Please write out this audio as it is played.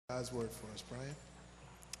God's word for us, Brian.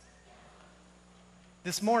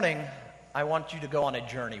 This morning, I want you to go on a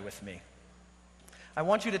journey with me. I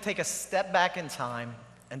want you to take a step back in time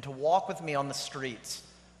and to walk with me on the streets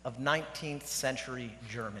of 19th century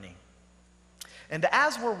Germany. And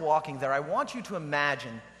as we're walking there, I want you to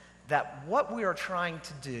imagine that what we are trying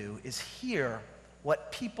to do is hear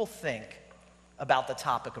what people think about the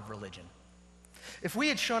topic of religion. If we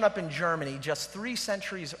had shown up in Germany just 3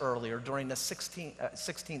 centuries earlier, during the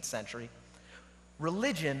 16th century,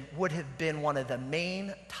 religion would have been one of the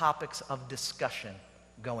main topics of discussion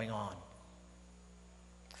going on.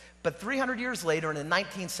 But 300 years later, in the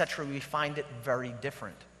 19th century, we find it very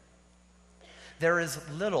different. There is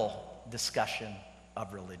little discussion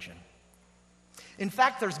of religion. In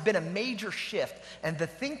fact, there's been a major shift, and the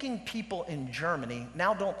thinking people in Germany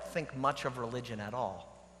now don't think much of religion at all.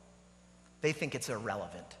 They think it's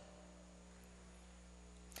irrelevant.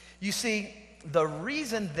 You see, the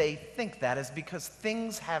reason they think that is because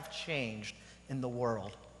things have changed in the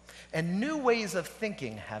world, and new ways of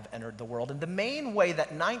thinking have entered the world. And the main way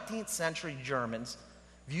that 19th century Germans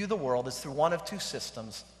view the world is through one of two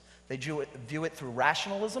systems. They view it through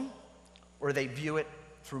rationalism, or they view it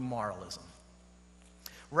through moralism.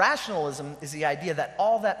 Rationalism is the idea that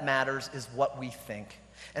all that matters is what we think,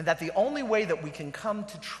 and that the only way that we can come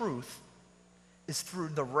to truth is through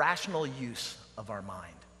the rational use of our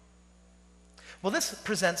mind. Well, this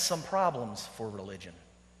presents some problems for religion,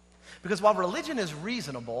 because while religion is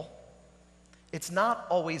reasonable, it's not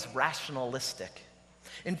always rationalistic.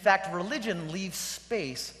 In fact, religion leaves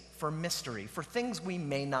space for mystery, for things we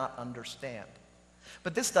may not understand.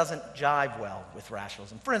 But this doesn't jive well with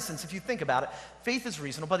rationalism. For instance, if you think about it, faith is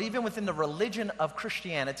reasonable, but even within the religion of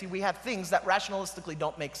Christianity, we have things that rationalistically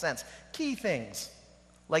don't make sense. Key things,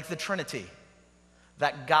 like the Trinity,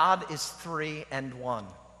 that God is three and one,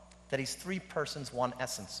 that he's three persons, one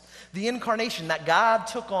essence. The incarnation, that God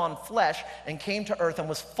took on flesh and came to earth and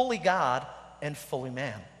was fully God and fully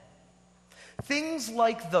man. Things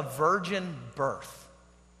like the virgin birth,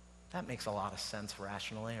 that makes a lot of sense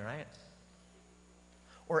rationally, right?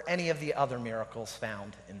 Or any of the other miracles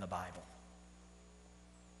found in the Bible.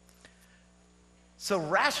 So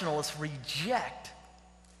rationalists reject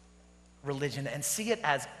religion and see it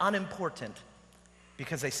as unimportant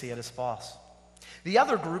because they see it as false. The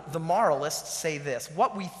other group, the moralists, say this: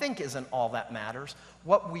 what we think isn't all that matters.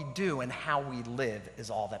 What we do and how we live is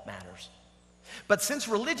all that matters. But since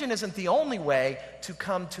religion isn't the only way to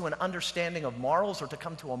come to an understanding of morals or to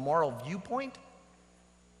come to a moral viewpoint,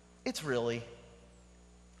 it's really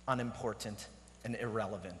unimportant and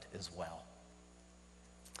irrelevant as well.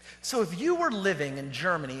 So if you were living in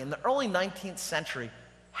Germany in the early 19th century,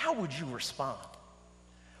 how would you respond?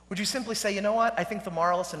 Would you simply say, you know what, I think the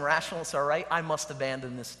moralists and rationalists are right, I must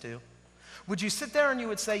abandon this too? Would you sit there and you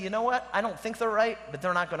would say, you know what, I don't think they're right, but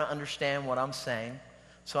they're not going to understand what I'm saying,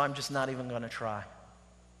 so I'm just not even going to try?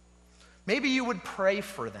 Maybe you would pray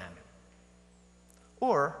for them.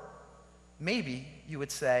 Or maybe you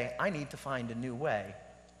would say, I need to find a new way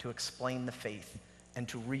to explain the faith and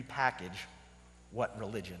to repackage what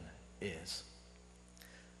religion is.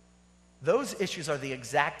 Those issues are the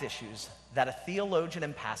exact issues that a theologian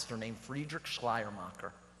and pastor named Friedrich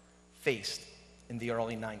Schleiermacher faced in the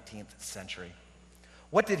early 19th century.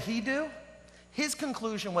 What did he do? His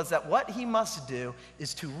conclusion was that what he must do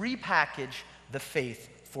is to repackage the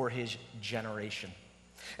faith for his generation.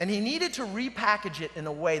 And he needed to repackage it in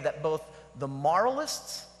a way that both the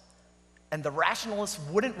moralists and the rationalists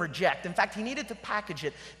wouldn't reject. In fact, he needed to package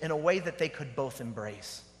it in a way that they could both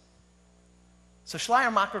embrace. So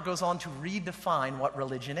Schleiermacher goes on to redefine what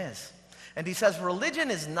religion is. And he says, religion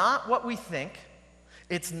is not what we think,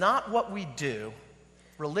 it's not what we do,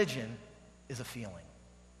 religion is a feeling.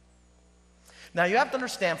 Now you have to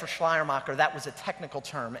understand, for Schleiermacher, that was a technical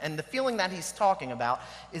term, and the feeling that he's talking about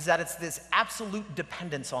is that it's this absolute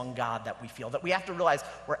dependence on God that we feel, that we have to realize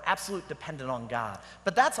we're absolute dependent on God.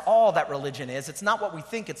 But that's all that religion is. It's not what we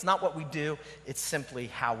think, it's not what we do, it's simply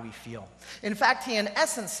how we feel. In fact, he in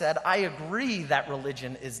essence said, I agree that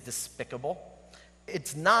religion is despicable.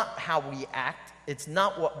 It's not how we act, it's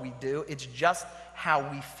not what we do, it's just how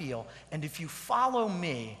we feel. And if you follow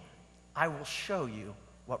me, I will show you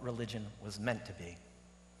what religion was meant to be.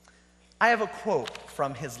 I have a quote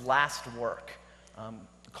from his last work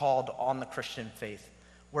called On the Christian Faith,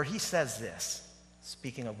 where he says this,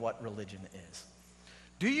 speaking of what religion is.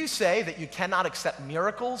 Do you say that you cannot accept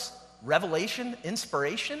miracles, revelation,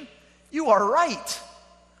 inspiration? You are right.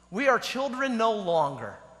 We are children no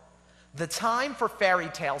longer. The time for fairy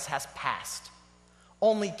tales has passed.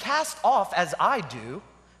 Only cast off, as I do,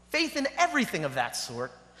 faith in everything of that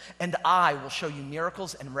sort, and I will show you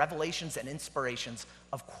miracles and revelations and inspirations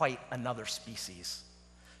of quite another species.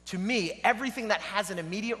 To me, everything that has an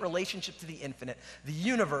immediate relationship to the infinite, the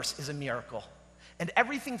universe, is a miracle. And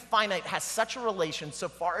everything finite has such a relation, so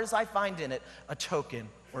far as I find in it, a token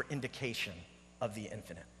or indication of the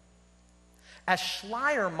infinite. As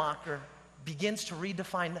Schleiermacher begins to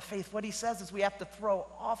redefine the faith, what he says is we have to throw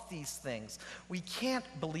off these things. We can't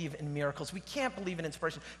believe in miracles. We can't believe in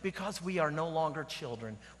inspiration because we are no longer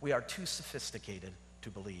children. We are too sophisticated to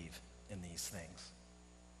believe in these things.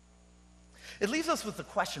 It leaves us with the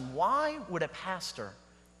question, why would a pastor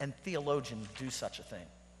and theologian do such a thing?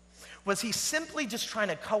 Was he simply just trying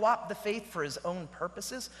to co-opt the faith for his own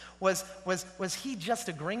purposes? Was he just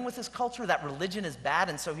agreeing with his culture that religion is bad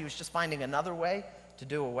and so he was just finding another way to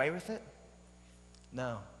do away with it?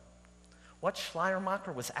 No. What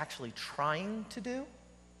Schleiermacher was actually trying to do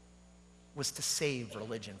was to save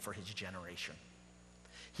religion for his generation.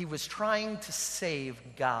 He was trying to save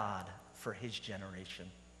God for his generation.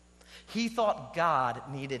 He thought God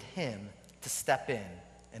needed him to step in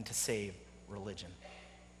and to save religion.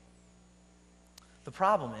 The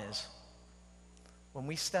problem is, when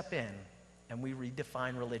we step in and we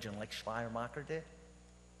redefine religion like Schleiermacher did,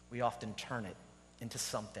 we often turn it into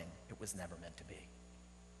something it was never meant to be.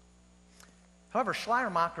 However,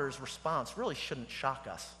 Schleiermacher's response really shouldn't shock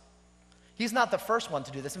us. He's not the first one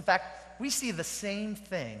to do this. In fact, we see the same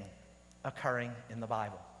thing occurring in the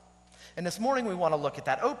Bible. And this morning we want to look at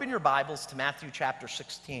that. Open your Bibles to Matthew chapter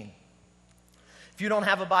 16. If you don't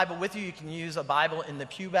have a Bible with you, you can use a Bible in the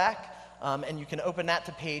pew back, and you can open that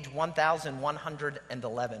to page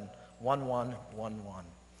 1111, 1111.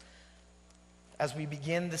 As we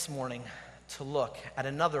begin this morning to look at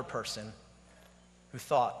another person who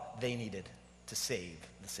thought they needed to save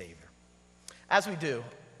the Savior. As we do,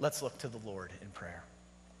 let's look to the Lord in prayer.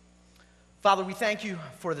 Father, we thank you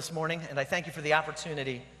for this morning, and I thank you for the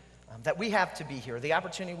opportunity that we have to be here, the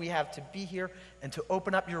opportunity we have to be here and to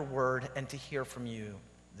open up your word and to hear from you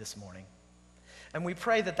this morning. And we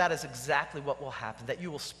pray that that is exactly what will happen, that you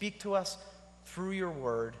will speak to us through your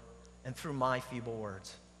word and through my feeble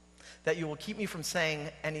words, that you will keep me from saying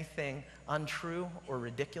anything untrue or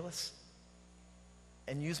ridiculous,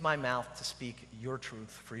 and use my mouth to speak your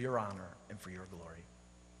truth for your honor and for your glory,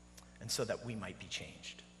 and so that we might be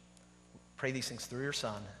changed. Pray these things through your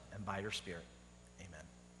Son and by your Spirit.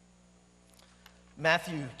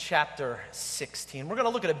 Matthew chapter 16. We're going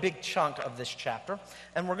to look at a big chunk of this chapter,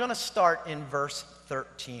 and we're going to start in verse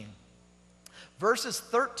 13. Verses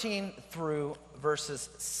 13 through verses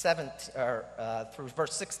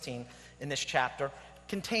 16 in this chapter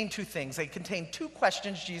contain two things. They contain two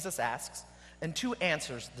questions Jesus asks and two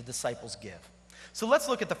answers the disciples give. So let's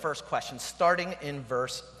look at the first question, starting in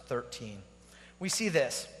verse 13. We see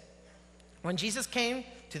this. When Jesus came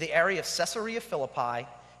to the area of Caesarea Philippi,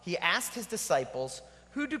 he asked his disciples,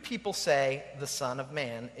 "Who do people say the Son of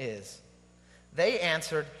Man is?" They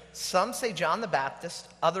answered, "Some say John the Baptist,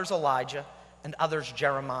 others Elijah, and others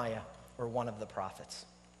Jeremiah, or one of the prophets."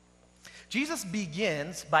 Jesus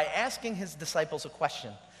begins by asking his disciples a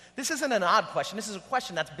question. This isn't an odd question. This is a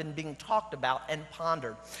question that's been being talked about and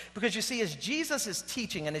pondered. Because you see, as Jesus is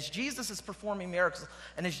teaching and as Jesus is performing miracles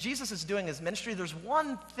and as Jesus is doing his ministry, there's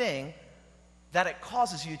one thing that it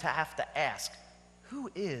causes you to have to ask. Who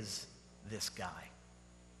is this guy?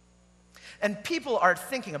 And people are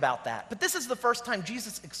thinking about that. But this is the first time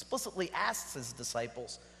Jesus explicitly asks his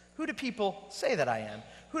disciples, who do people say that I am?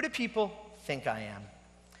 Who do people think I am?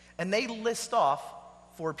 And they list off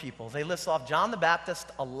four people. They list off John the Baptist,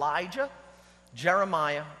 Elijah,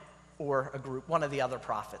 Jeremiah, or one of the other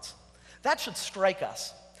prophets. That should strike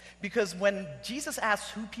us, because when Jesus asks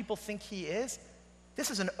who people think he is, this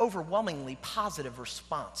is an overwhelmingly positive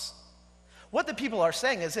response. What the people are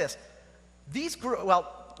saying is this.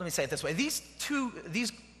 Let me say it this way. These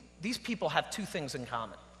people have two things in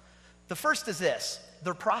common. The first is this.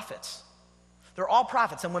 They're prophets. They're all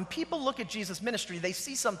prophets. And when people look at Jesus' ministry, they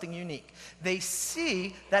see something unique. They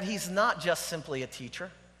see that he's not just simply a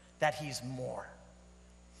teacher, that he's more.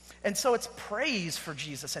 And so it's praise for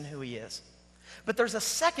Jesus and who he is. But there's a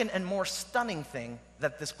second and more stunning thing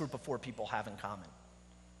that this group of four people have in common.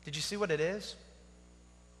 Did you see what it is?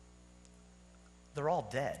 They're all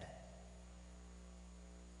dead.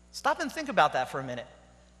 Stop and think about that for a minute.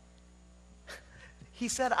 He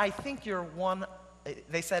said, they think you're one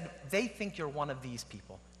of these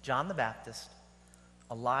people, John the Baptist,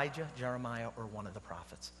 Elijah, Jeremiah, or one of the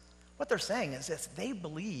prophets. What they're saying is this: they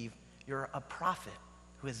believe you're a prophet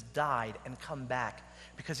who has died and come back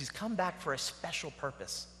because he's come back for a special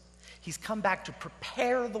purpose. He's come back to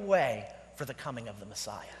prepare the way for the coming of the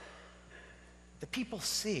Messiah. The people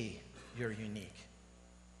see you're unique.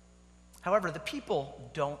 However, the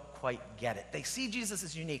people don't quite get it. They see Jesus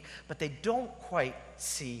as unique, but they don't quite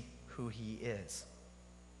see who he is.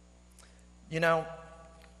 You know,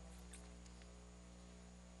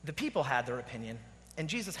 the people had their opinion, and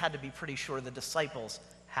Jesus had to be pretty sure the disciples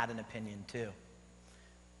had an opinion too.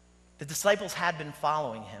 The disciples had been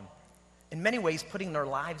following him, in many ways putting their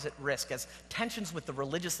lives at risk as tensions with the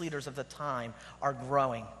religious leaders of the time are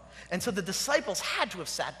growing. And so the disciples had to have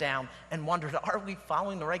sat down and wondered, are we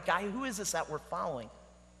following the right guy? Who is this that we're following?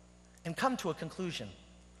 And come to a conclusion.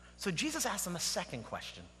 So Jesus asked them a second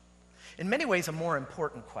question, in many ways a more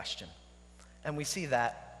important question. And we see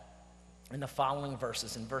that in the following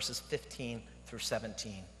verses, in verses 15 through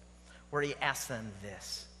 17, where he asks them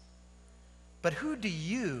this: "But who do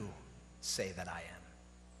you say that I am?"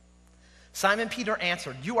 Simon Peter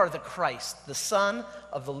answered, "You are the Christ, the Son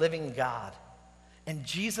of the living God." And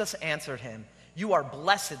Jesus answered him, "You are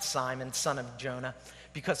blessed, Simon, son of Jonah,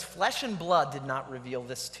 because flesh and blood did not reveal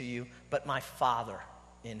this to you, but my Father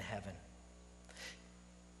in heaven."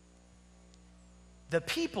 The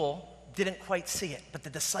people didn't quite see it, but the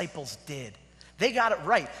disciples did. They got it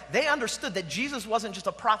right. They understood that Jesus wasn't just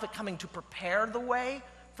a prophet coming to prepare the way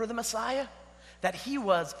for the Messiah, that he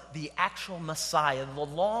was the actual Messiah, the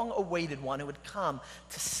long-awaited one who would come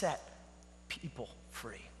to set people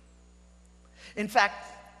free. In fact,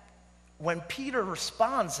 when Peter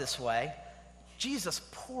responds this way, Jesus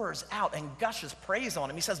pours out and gushes praise on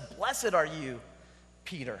him. He says, "Blessed are you,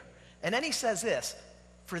 Peter." And then he says this: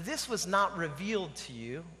 "For this was not revealed to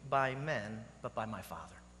you by men, but by my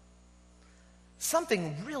Father."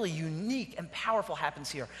 Something really unique and powerful happens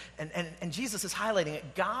here. And Jesus is highlighting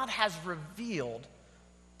it. God has revealed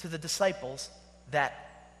to the disciples that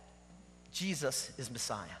Jesus is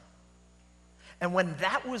Messiah. And when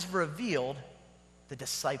that was revealed, the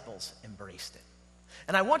disciples embraced it.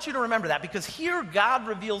 And I want you to remember that, because here God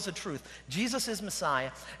reveals the truth. Jesus is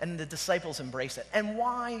Messiah, and the disciples embrace it. And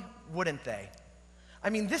why wouldn't they? I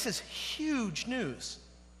mean, this is huge news.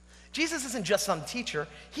 Jesus isn't just some teacher.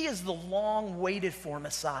 He is the long-waited for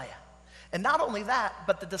Messiah. And not only that,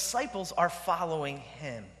 but the disciples are following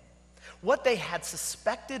him. What they had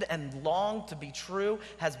suspected and longed to be true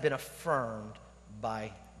has been affirmed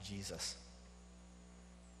by Jesus.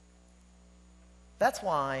 That's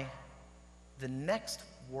why the next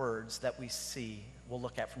words that we'll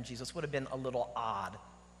look at from Jesus would have been a little odd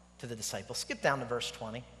to the disciples. Skip down to verse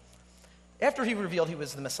 20. After he revealed he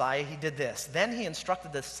was the Messiah, he did this. Then he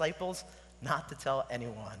instructed the disciples not to tell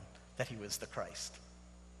anyone that he was the Christ.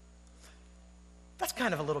 That's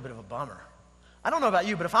kind of a little bit of a bummer. I don't know about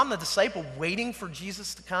you, but if I'm the disciple waiting for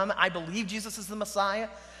Jesus to come, I believe Jesus is the Messiah,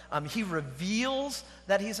 he reveals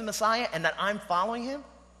that he's the Messiah and that I'm following him,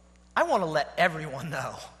 I want to let everyone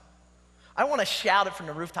know. I want to shout it from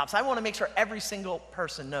the rooftops. I want to make sure every single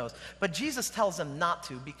person knows. But Jesus tells them not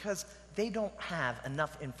to, because they don't have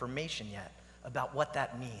enough information yet about what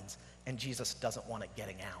that means, and Jesus doesn't want it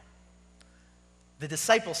getting out. The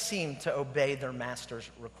disciples seem to obey their master's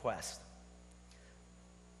request.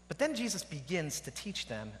 But then Jesus begins to teach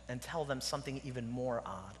them and tell them something even more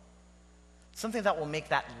odd, something that will make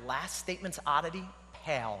that last statement's oddity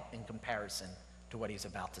pale in comparison to what he's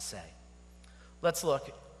about to say. Let's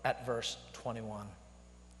look at verse 21.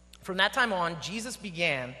 From that time on, Jesus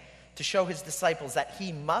began to show his disciples that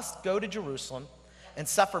he must go to Jerusalem and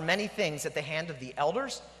suffer many things at the hand of the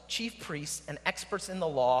elders, chief priests, and experts in the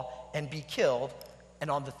law, and be killed, and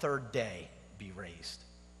on the third day be raised.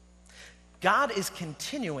 God is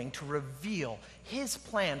continuing to reveal his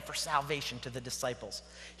plan for salvation to the disciples.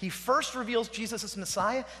 He first reveals Jesus as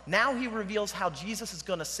Messiah. Now he reveals how Jesus is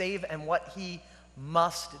going to save and what he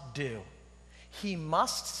must do. He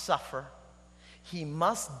must suffer, he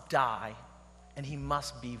must die, and he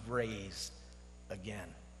must be raised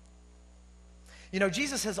again. You know,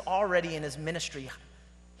 Jesus has already in his ministry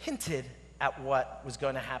hinted at what was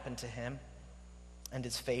going to happen to him and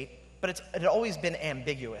his fate, but it had always been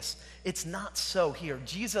ambiguous. It's not so here.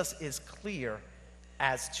 Jesus is clear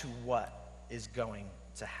as to what is going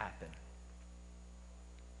to happen.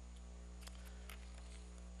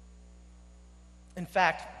 In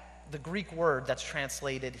fact, the Greek word that's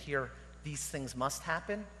translated here, "these things must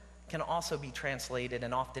happen," can also be translated,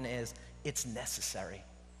 and often is, "it's necessary."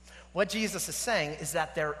 What Jesus is saying is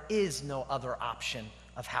that there is no other option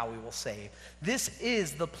of how we will save. This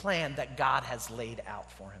is the plan that God has laid out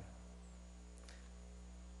for him.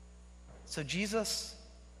 So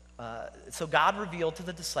God revealed to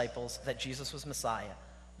the disciples that Jesus was Messiah.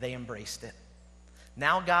 They embraced it.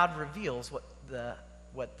 Now God reveals what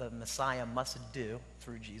the Messiah must do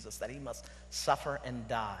through Jesus, that he must suffer and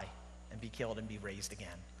die and be killed and be raised again.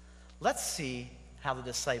 Let's see how the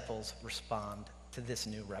disciples respond to this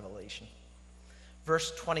new revelation.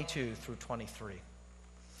 Verse 22 through 23.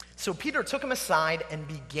 So Peter took him aside and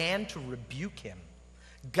began to rebuke him.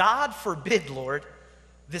 God forbid, Lord,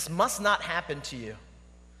 this must not happen to you.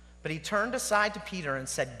 But he turned aside to Peter and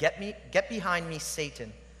said, Get behind me,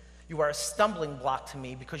 Satan. You are a stumbling block to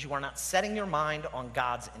me because you are not setting your mind on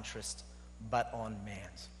God's interest, but on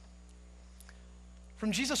man's.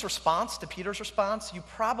 From Jesus' response to Peter's response, you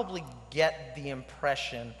probably get the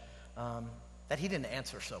impression that he didn't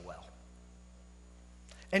answer so well.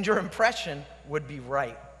 And your impression would be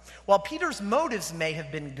right. While Peter's motives may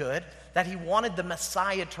have been good, that he wanted the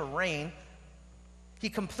Messiah to reign, he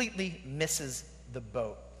completely misses the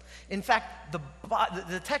boat. In fact,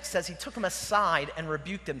 the text says he took him aside and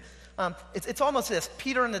rebuked him. It's almost this.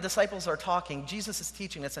 Peter and the disciples are talking. Jesus is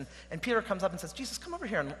teaching us, and Peter comes up and says, Jesus, come over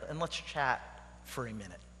here and let's chat for a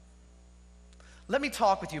minute. Let me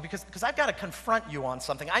talk with you because I've got to confront you on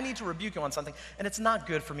something. I need to rebuke you on something, and it's not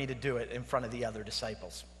good for me to do it in front of the other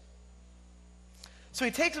disciples. So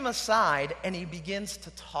he takes him aside, and he begins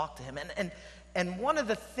to talk to him. And one of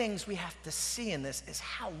the things we have to see in this is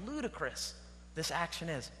how ludicrous this action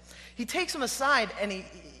is. He takes him aside, and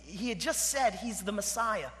he had just said he's the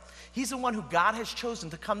Messiah. He's the one who God has chosen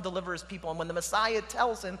to come deliver his people. And when the Messiah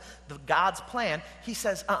tells him God's plan, he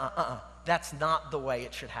says, that's not the way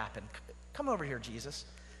it should happen. Come over here, Jesus.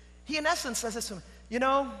 He, in essence, says this to him, you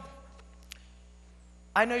know,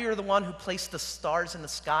 I know you're the one who placed the stars in the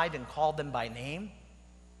sky and called them by name,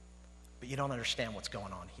 but you don't understand what's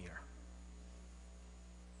going on here.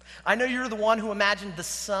 I know you're the one who imagined the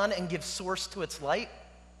sun and gives source to its light,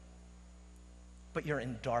 but you're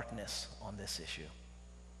in darkness on this issue.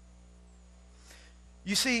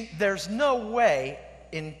 You see, there's no way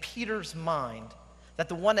in Peter's mind that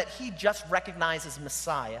the one that he just recognized as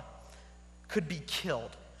Messiah could be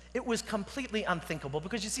killed. It was completely unthinkable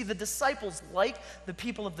because you see, the disciples, like the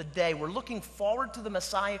people of the day, were looking forward to the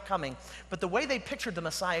Messiah coming, but the way they pictured the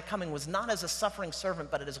Messiah coming was not as a suffering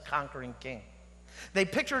servant, but as a conquering king. They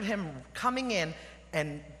pictured him coming in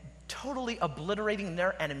and totally obliterating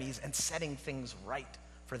their enemies and setting things right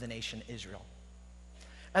for the nation Israel.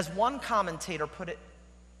 As one commentator put it,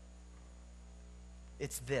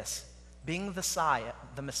 it's this: being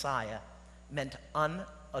the Messiah meant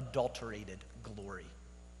unadulterated glory.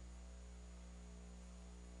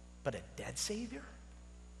 But a dead Savior?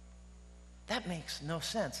 That makes no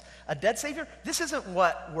sense. A dead Savior? This isn't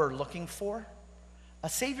what we're looking for. A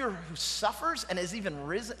Savior who suffers and is even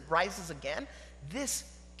rises again? This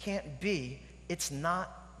can't be. It's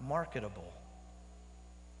not marketable.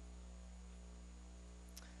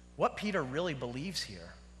 What Peter really believes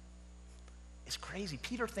here is crazy.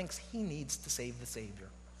 Peter thinks he needs to save the Savior.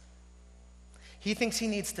 He thinks he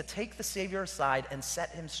needs to take the Savior aside and set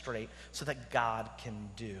him straight so that God can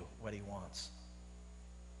do what he wants.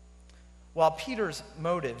 While Peter's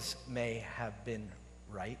motives may have been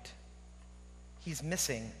right, he's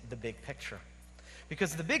missing the big picture.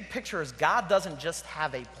 Because the big picture is God doesn't just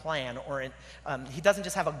have a plan he doesn't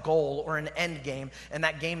just have a goal or an end game, and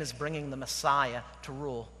that game is bringing the Messiah to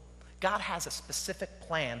rule. God has a specific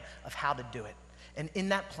plan of how to do it. And in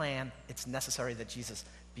that plan, it's necessary that Jesus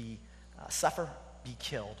suffer, be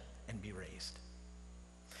killed, and be raised.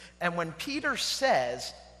 And when Peter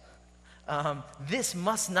says, this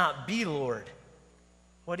must not be, Lord,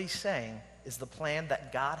 what he's saying is the plan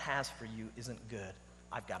that God has for you isn't good.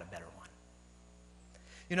 I've got a better one.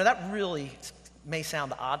 You know, that really may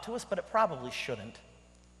sound odd to us, but it probably shouldn't.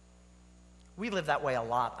 We live that way a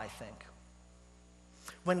lot, I think.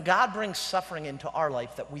 When God brings suffering into our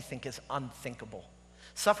life that we think is unthinkable,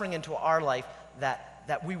 suffering into our life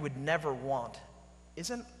that we would never want,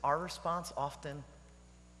 isn't our response often,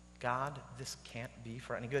 God, this can't be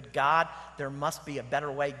for any good? God, there must be a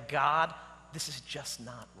better way. God, this is just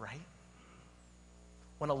not right.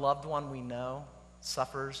 When a loved one we know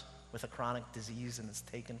suffers with a chronic disease and is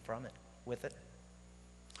taken from it, with it.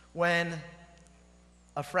 When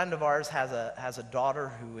a friend of ours has a daughter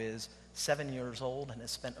who is 7 years old and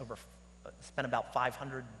has spent about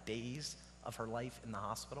 500 days of her life in the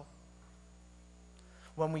hospital.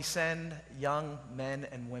 When we send young men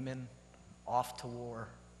and women off to war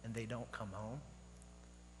and they don't come home.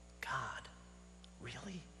 God,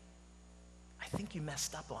 really? I think you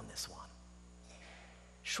messed up on this one.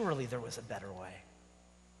 Surely there was a better way.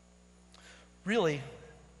 Really,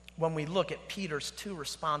 when we look at Peter's two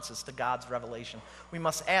responses to God's revelation, we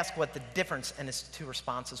must ask what the difference in his two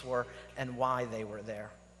responses were and why they were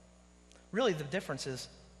there. Really, the difference is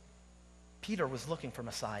Peter was looking for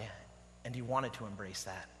Messiah, and he wanted to embrace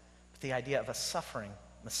that. But the idea of a suffering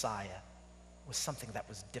Messiah was something that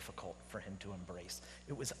was difficult for him to embrace.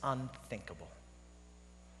 It was unthinkable.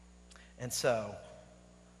 And so,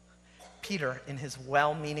 Peter, in his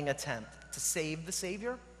well-meaning attempt to save the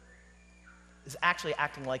Savior, is actually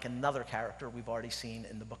acting like another character we've already seen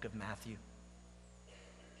in the book of Matthew.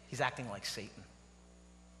 He's acting like Satan.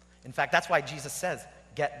 In fact, that's why Jesus says,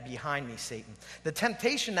 "Get behind me, Satan." The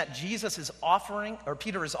temptation that Jesus is offering, or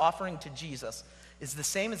Peter is offering to Jesus, is the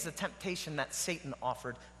same as the temptation that Satan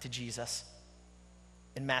offered to Jesus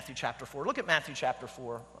in Matthew chapter 4. Look at Matthew chapter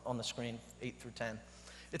 4 on the screen, 8 through 10.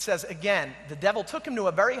 It says, "Again, the devil took him to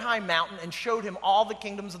a very high mountain and showed him all the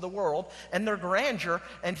kingdoms of the world and their grandeur,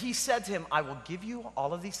 and he said to him, 'I will give you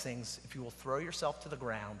all of these things if you will throw yourself to the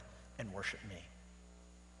ground and worship me.'"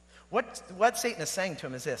 What Satan is saying to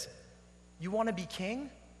him is this: you want to be king?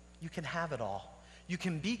 You can have it all. You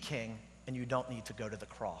can be king, and you don't need to go to the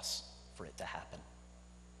cross for it to happen.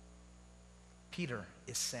 Peter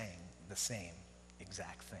is saying the same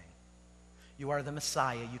exact thing. You are the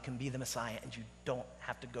Messiah, you can be the Messiah, and you don't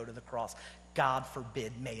have to go to the cross. God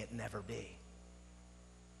forbid, may it never be.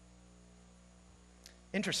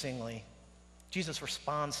 Interestingly, Jesus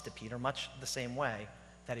responds to Peter much the same way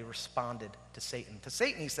that he responded to Satan. To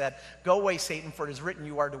Satan he said, "Go away, Satan, for it is written,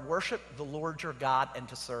 you are to worship the Lord your God and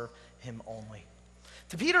to serve him only."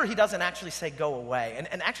 To Peter, he doesn't actually say go away.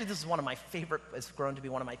 And actually this is it's grown to be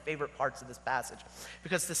one of my favorite parts of this passage.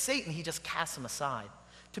 Because to Satan, he just casts him aside.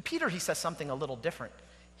 To Peter, he says something a little different.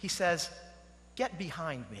 He says, "Get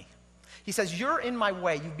behind me." He says, "You're in my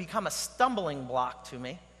way. You've become a stumbling block to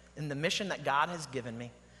me in the mission that God has given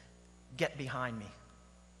me. Get behind me."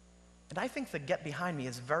 And I think the "get behind me"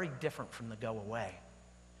 is very different from the "go away."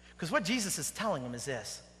 Because what Jesus is telling him is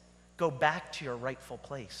this: go back to your rightful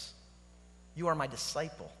place. You are my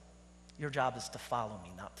disciple. Your job is to follow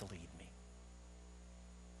me, not to lead me.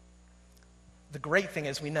 The great thing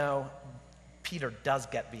is we know Peter does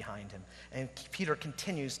get behind him, and Peter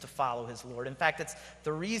continues to follow his Lord. In fact, it's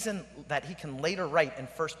the reason that he can later write in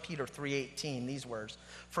 1 Peter 3:18 these words: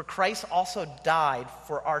 "For Christ also died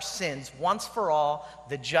for our sins once for all,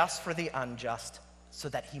 the just for the unjust, so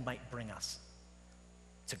that he might bring us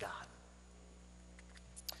to God."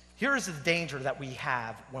 Here is the danger that we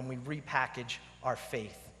have when we repackage our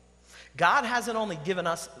faith. God hasn't only given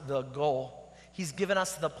us the goal, he's given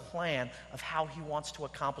us the plan of how he wants to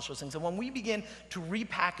accomplish those things. And when we begin to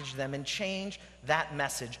repackage them and change that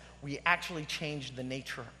message, we actually change the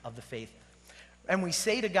nature of the faith. And we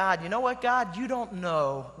say to God, "You know what, God? You don't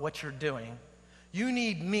know what you're doing. You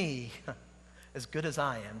need me, as good as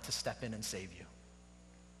I am, to step in and save you."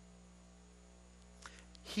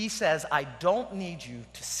 He says, "I don't need you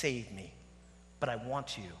to save me, but I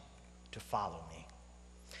want you to follow me."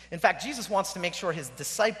 In fact, Jesus wants to make sure his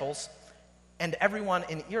disciples and everyone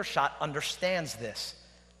in earshot understands this.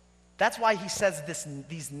 That's why he says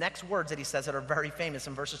these next words that he says that are very famous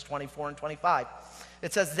in verses 24 and 25.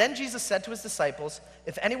 It says, "Then Jesus said to his disciples,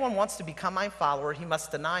 'If anyone wants to become my follower, he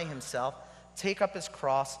must deny himself, take up his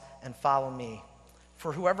cross, and follow me.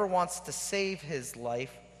 For whoever wants to save his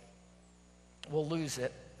life will lose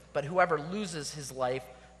it, but whoever loses his life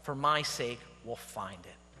for my sake will find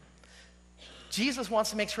it.'" Jesus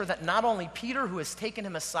wants to make sure that not only Peter, who has taken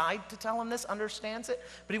him aside to tell him this, understands it,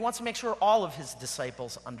 but he wants to make sure all of his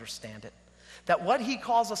disciples understand it. That what he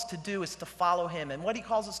calls us to do is to follow him. And what he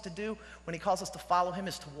calls us to do when he calls us to follow him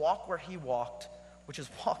is to walk where he walked, which is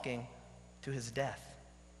walking to his death.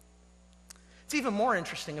 It's even more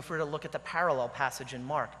interesting if we were to look at the parallel passage in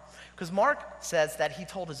Mark. Because Mark says that he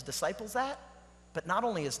told his disciples that, but not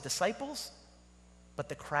only his disciples, but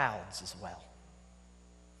the crowds as well.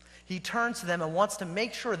 He turns to them and wants to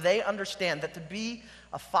make sure they understand that to be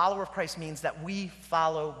a follower of Christ means that we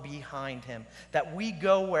follow behind him, that we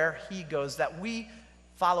go where he goes, that we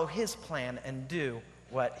follow his plan and do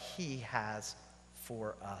what he has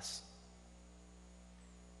for us.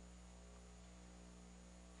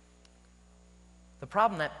 The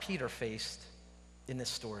problem that Peter faced in this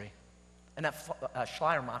story and that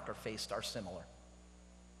Schleiermacher faced are similar.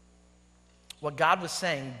 What God was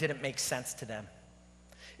saying didn't make sense to them.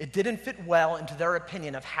 It didn't fit well into their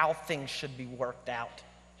opinion of how things should be worked out.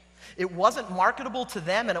 It wasn't marketable to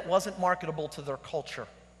them, and it wasn't marketable to their culture.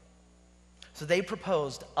 So they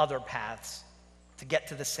proposed other paths to get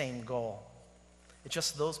to the same goal. It's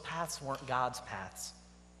just those paths weren't God's paths,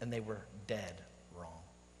 and they were dead wrong.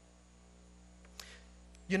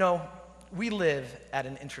 You know, we live at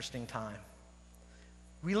an interesting time.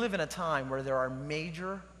 We live in a time where there are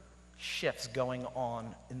major shifts going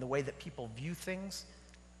on in the way that people view things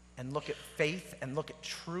and look at faith and look at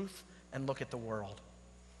truth and look at the world.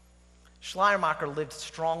 Schleiermacher lived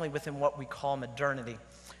strongly within what we call modernity.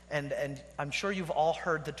 and I'm sure you've all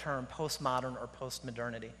heard the term postmodern or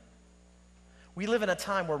postmodernity. We live in a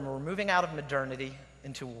time where we're moving out of modernity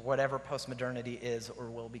into whatever postmodernity is or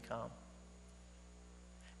will become.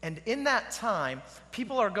 And in that time,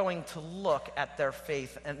 people are going to look at their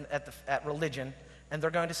faith and at religion, and they're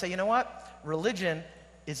going to say, you know what? Religion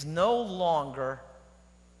is no longer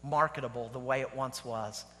marketable the way it once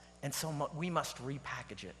was, and so we must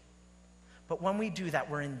repackage it. But when we do that,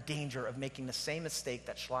 we're in danger of making the same mistake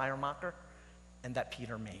that Schleiermacher and that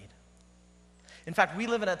Peter made. In fact, we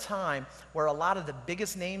live in a time where a lot of the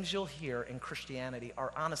biggest names you'll hear in Christianity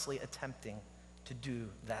are honestly attempting to do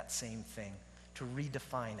that same thing, to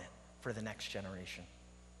redefine it for the next generation.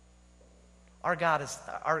 Our job is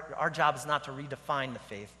not to redefine the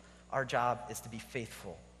faith. Our job is to be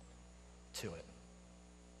faithful to it.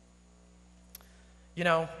 You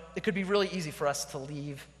know, it could be really easy for us to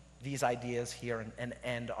leave these ideas here and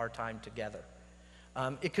end our time together.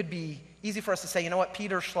 It could be easy for us to say, you know what,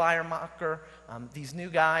 Peter, Schleiermacher, these new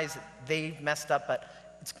guys, they've messed up, but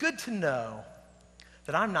it's good to know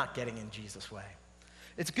that I'm not getting in Jesus' way.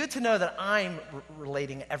 It's good to know that I'm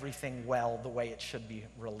relating everything well the way it should be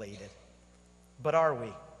related. But are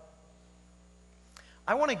we?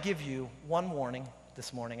 I want to give you one warning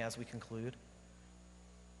this morning as we conclude,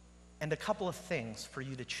 and a couple of things for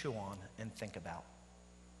you to chew on and think about.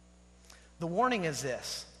 The warning is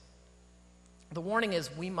this. The warning is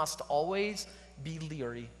we must always be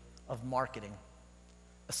leery of marketing,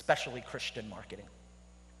 especially Christian marketing.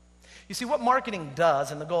 You see, what marketing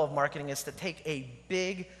does, and the goal of marketing, is to take a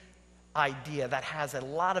big idea that has a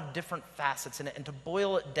lot of different facets in it and to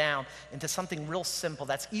boil it down into something real simple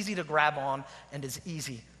that's easy to grab on and is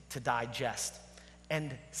easy to digest,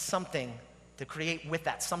 and something to create with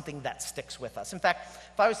that, something that sticks with us. In fact,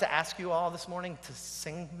 if I was to ask you all this morning to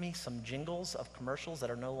sing me some jingles of commercials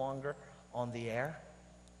that are no longer on the air,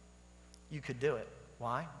 you could do it.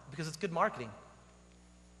 Why? Because it's good marketing.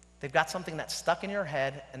 They've got something that's stuck in your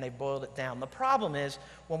head and they boiled it down. The problem is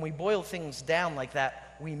when we boil things down like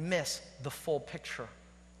that, we miss the full picture.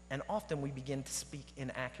 And often we begin to speak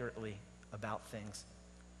inaccurately about things.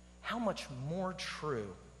 How much more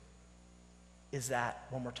true is that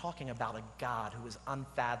when we're talking about a God who is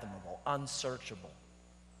unfathomable, unsearchable,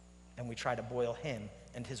 and we try to boil him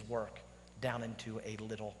and his work down into a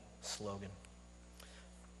little slogan?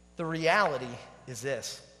 The reality is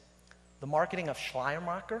this: the marketing of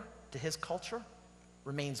Schleiermacher to his culture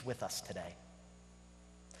remains with us today.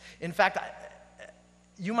 In fact,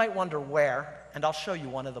 you might wonder where, and I'll show you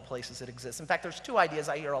one of the places it exists. In fact, there's two ideas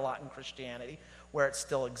I hear a lot in Christianity where it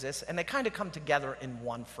still exists, and they kind of come together in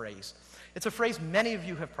one phrase. It's a phrase many of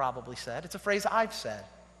you have probably said. It's a phrase I've said.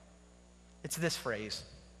 It's this phrase: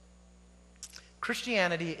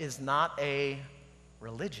 Christianity is not a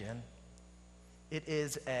religion, it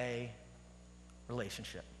is a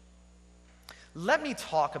relationship. Let me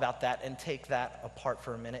talk about that and take that apart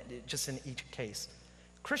for a minute, just in each case.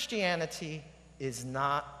 Christianity is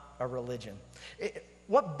not a religion.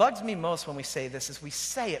 What bugs me most when we say this is we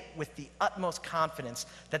say it with the utmost confidence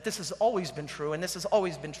that this has always been true, and this has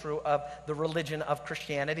always been true of the religion of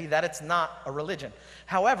Christianity, that it's not a religion.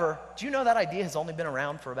 However, do you know that idea has only been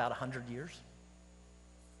around for about 100 years?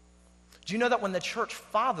 Do you know that when the church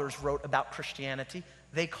fathers wrote about Christianity,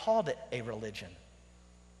 they called it a religion?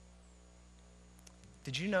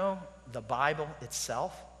 Did you know the Bible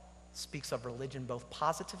itself speaks of religion both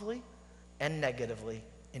positively and negatively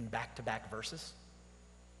in back-to-back verses?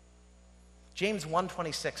 James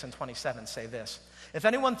 1:26 and 27 say this: if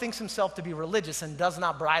anyone thinks himself to be religious and does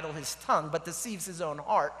not bridle his tongue but deceives his own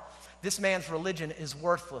heart, this man's religion is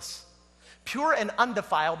worthless. Pure and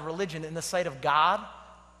undefiled religion in the sight of God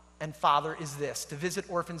and Father is this: to visit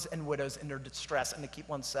orphans and widows in their distress and to keep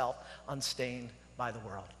oneself unstained by the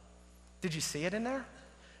world. Did you see it in there?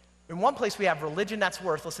 In one place we have religion that's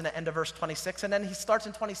worthless in the end of verse 26, and then he starts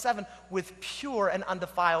in 27 with pure and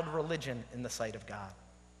undefiled religion in the sight of God.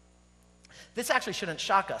 This actually shouldn't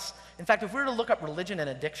shock us. In fact, if we were to look up religion in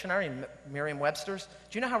a dictionary, in Merriam-Webster's,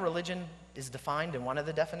 do you know how religion is defined in one of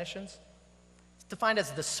the definitions? It's defined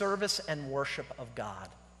as the service and worship of God.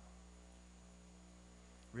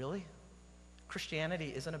 Really?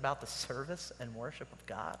 Christianity isn't about the service and worship of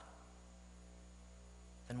God?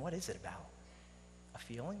 Then what is it about? A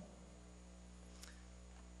feeling?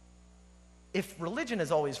 If religion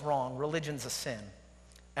is always wrong, religion's a sin.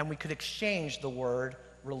 And we could exchange the word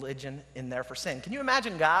religion in there for sin. Can you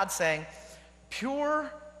imagine God saying,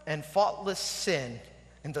 pure and faultless sin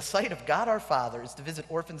in the sight of God our Father is to visit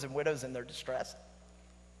orphans and widows in their distress?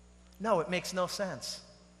 No, it makes no sense.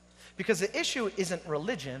 Because the issue isn't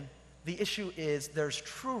religion. The issue is there's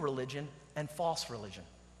true religion and false religion.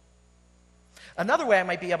 Another way I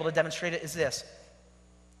might be able to demonstrate it is this.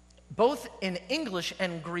 Both in English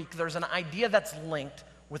and Greek, there's an idea that's linked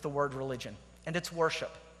with the word religion, and it's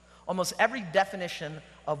worship. Almost every definition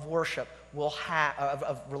of worship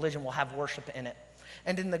of religion will have worship in it.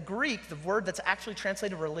 And in the Greek, the word that's actually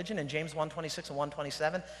translated religion in James 1:26 and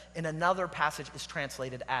 1:27, in another passage is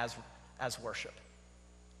translated as worship.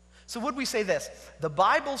 So would we say this? The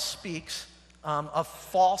Bible speaks of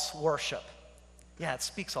false worship. Yeah, it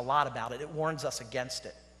speaks a lot about it. It warns us against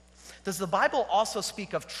it. Does the Bible also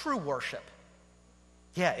speak of true worship?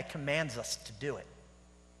 Yeah, it commands us to do it.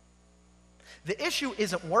 The issue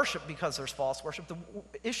isn't worship because there's false worship. The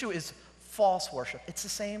issue is false worship. It's the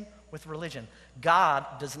same with religion. God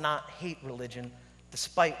does not hate religion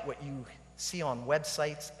despite what you see on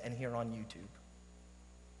websites and hear on YouTube.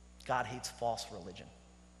 God hates false religion.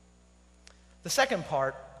 The second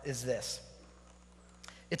part is this.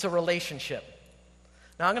 It's a relationship.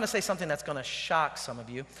 Now, I'm going to say something that's going to shock some of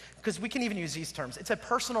you, because we can even use these terms. It's a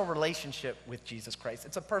personal relationship with Jesus Christ.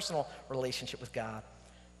 It's a personal relationship with God.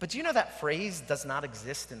 But do you know that phrase does not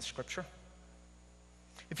exist in Scripture?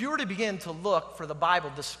 If you were to begin to look for the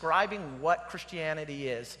Bible describing what Christianity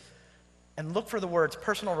is, and look for the words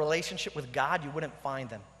personal relationship with God, you wouldn't find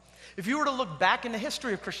them. If you were to look back in the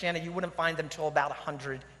history of Christianity, you wouldn't find them until about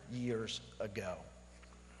 100 years ago.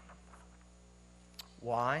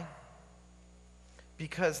 Why?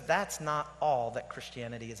 Because that's not all that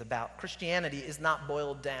Christianity is about. Christianity is not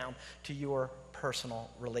boiled down to your personal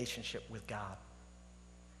relationship with God.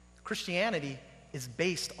 Christianity is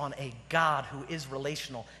based on a God who is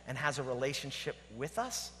relational and has a relationship with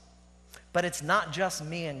us. But it's not just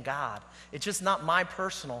me and God. It's just not my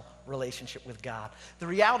personal relationship with God. The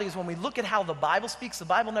reality is when we look at how the Bible speaks, the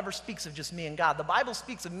Bible never speaks of just me and God. The Bible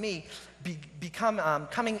speaks of me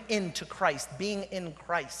coming into Christ, being in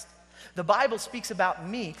Christ. The Bible speaks about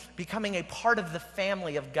me becoming a part of the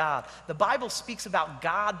family of God. The Bible speaks about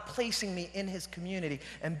God placing me in his community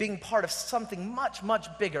and being part of something much, much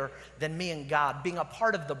bigger than me and God, being a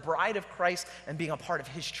part of the bride of Christ and being a part of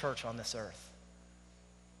his church on this earth.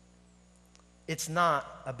 It's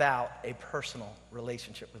not about a personal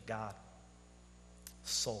relationship with God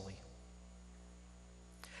solely.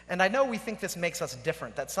 And I know we think this makes us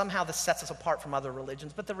different, that somehow this sets us apart from other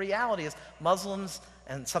religions, but the reality is Muslims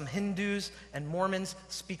and some Hindus and Mormons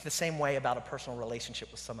speak the same way about a personal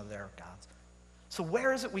relationship with some of their gods. So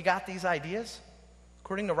where is it we got these ideas?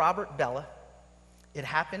 According to Robert Bellah, it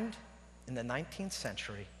happened in the 19th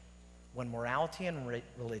century when morality and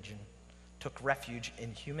religion took refuge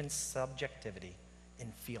in human subjectivity,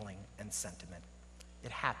 in feeling and sentiment.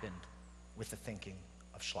 It happened with the thinking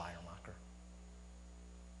of Schleiermacher.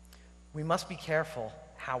 We must be careful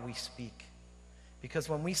how we speak, because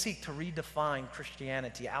when we seek to redefine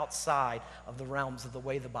Christianity outside of the realms of the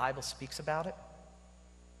way the Bible speaks about it,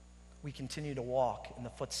 we continue to walk in the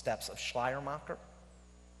footsteps of Schleiermacher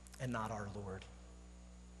and not our Lord.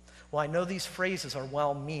 Well, I know these phrases are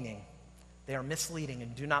well-meaning. They are misleading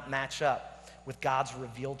and do not match up with God's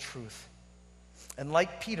revealed truth. And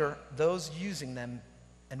like Peter, those using them,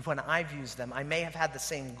 and when I've used them, I may have had the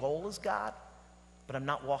same goal as God, but I'm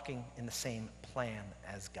not walking in the same plan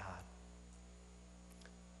as God.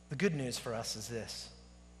 The good news for us is this.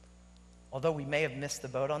 Although we may have missed the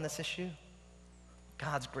boat on this issue,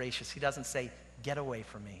 God's gracious. He doesn't say, get away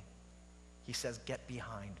from me. He says, get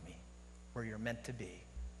behind me, where you're meant to be.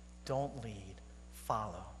 Don't lead,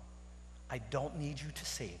 follow. I don't need you to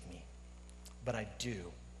save me, but I do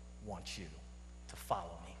want you to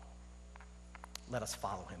follow me. Let us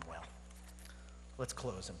follow him well. Let's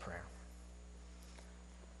close in prayer.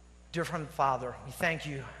 Dear friend, Father, we thank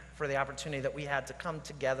you for the opportunity that we had to come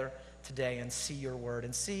together today and see your word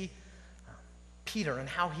and see Peter and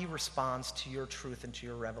how he responds to your truth and to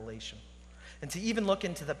your revelation. And to even look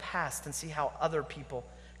into the past and see how other people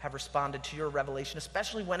have responded to your revelation,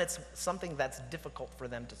 especially when it's something that's difficult for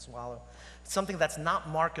them to swallow, something that's not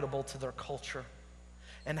marketable to their culture,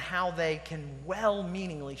 and how they can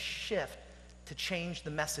well-meaningly shift to change the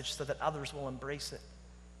message so that others will embrace it,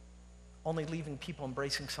 only leaving people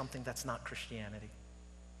embracing something that's not Christianity.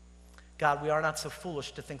 God, we are not so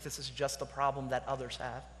foolish to think this is just a problem that others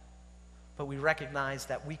have, but we recognize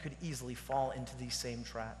that we could easily fall into these same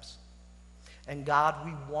traps. And God,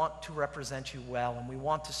 we want to represent you well, and we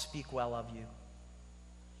want to speak well of you.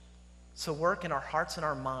 So work in our hearts and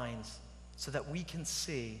our minds so that we can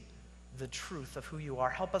see the truth of who you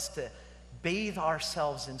are. Help us to bathe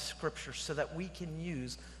ourselves in Scripture so that we can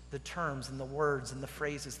use the terms and the words and the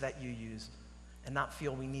phrases that you use and not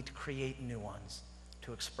feel we need to create new ones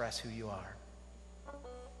to express who you are.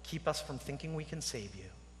 Keep us from thinking we can save you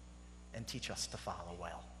and teach us to follow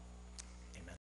well.